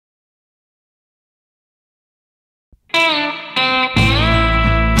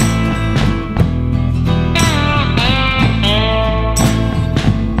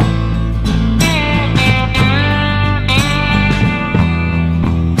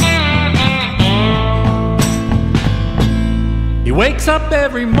He wakes up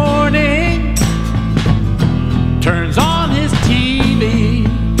every morning, turns on his TV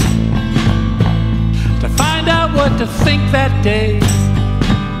to find out what to think that day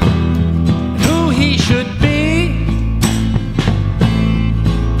and who he should be.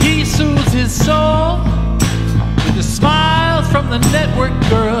 He soothes his soul with the smiles from the network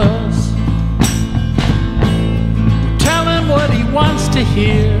girls who tell him what he wants to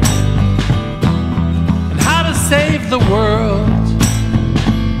hear and how to save the world.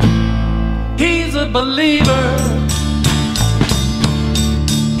 He's a believer.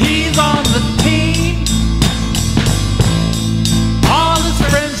 He's on the team. All his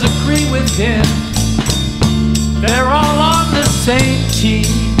friends agree with him. They're all on the same team.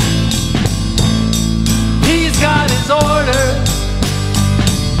 He's got his orders.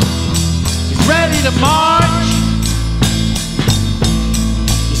 He's ready to march.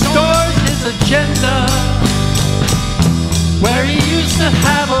 He stores his agenda where he used to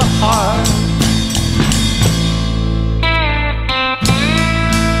have a heart.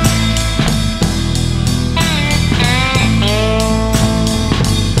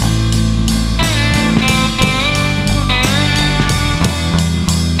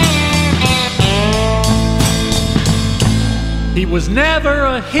 He was never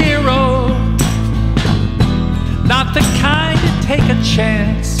a hero, not the kind to take a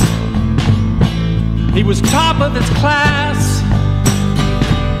chance. He was top of his class,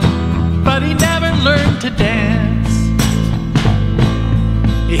 but he never learned to dance.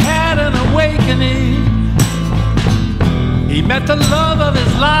 He had an awakening. He met the love of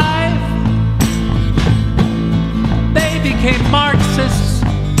his life. They became Marxists,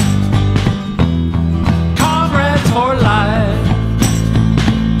 comrades for life.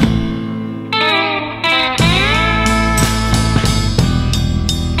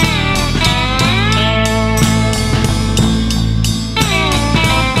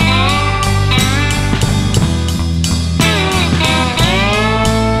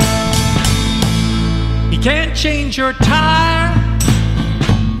 He can't change your tire.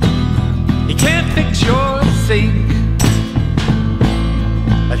 He can't fix your sink.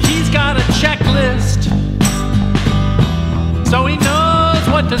 But he's got a checklist, so he knows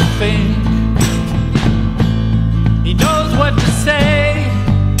what to think. He knows what to say.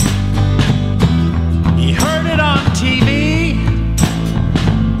 He heard it on TV.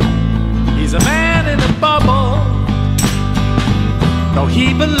 He's a man in a bubble, though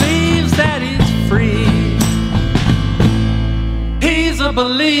he believes that he's free. He's a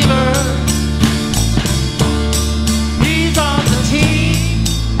believer. He's on the team.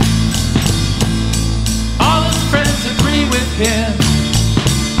 All his friends agree with him.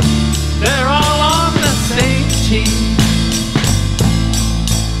 They're all on the same team.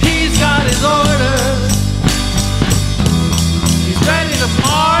 He's got his orders. He's ready to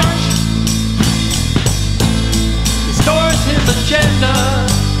march. He stores his agenda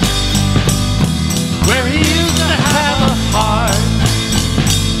where he used to have a heart.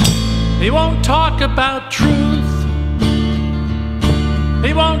 He won't talk about truth.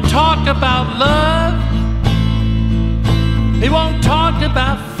 He won't talk about love. He won't talk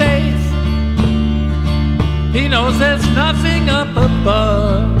about faith. He knows there's nothing up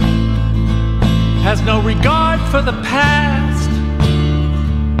above. Has no regard for the past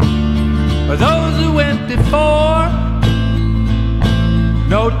or those who went before.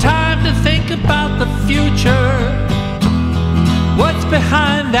 No time to think about the future. What's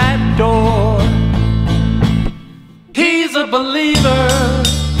behind that door? He's a believer.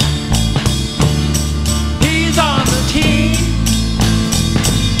 He's on the team.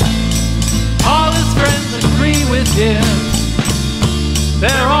 All his friends agree with him.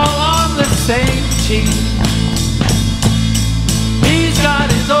 They're all on the same team.